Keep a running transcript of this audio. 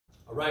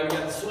All right, we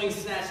got the swing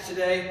snatch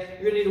today.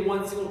 You're gonna need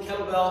one single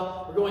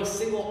kettlebell. We're going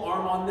single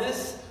arm on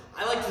this.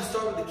 I like to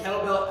start with the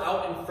kettlebell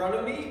out in front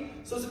of me,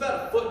 so it's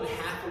about 1.5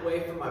 feet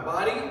away from my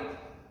body.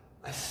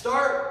 I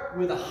start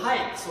with a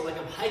hike, so like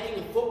I'm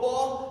hiking a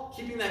football,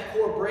 keeping that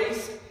core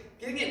braced,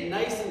 getting it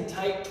nice and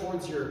tight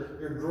towards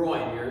your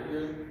groin.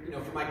 You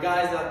know, for my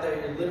guys out there,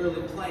 you're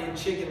literally playing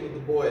chicken with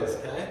the boys,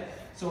 okay?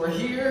 So we're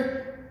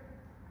here,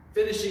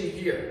 finishing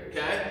here,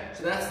 okay?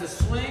 So that's the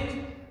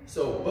swing,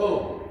 so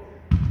boom.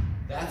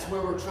 That's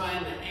where we're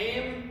trying to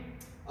aim,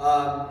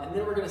 and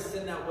then we're gonna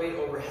send that weight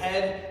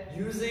overhead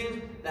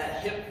using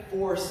that hip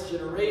force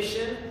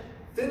generation,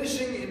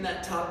 finishing in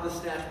that top of the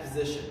snatch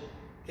position.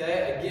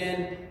 Okay,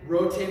 again,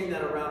 rotating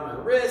that around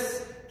my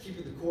wrists,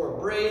 keeping the core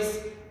braced,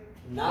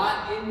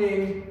 not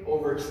ending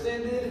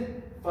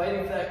overextended,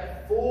 fighting for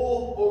that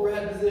full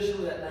overhead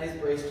position with that nice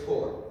braced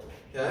core.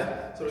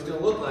 Okay, so what it's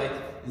gonna look like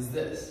is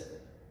this.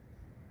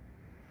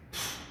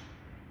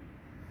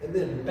 And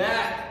then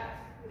back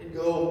and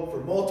go for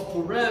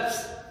multiple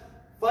reps,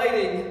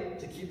 fighting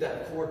to keep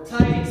that core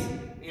tight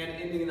and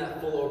ending in that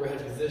full overhead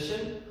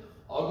position.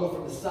 I'll go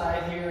from the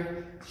side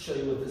here to show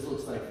you what this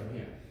looks like from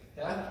here.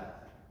 Okay?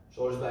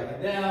 Shoulders back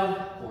and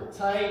down, core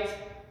tight,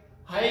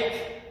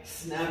 hike,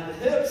 snap the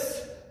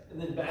hips,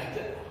 and then back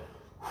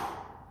down.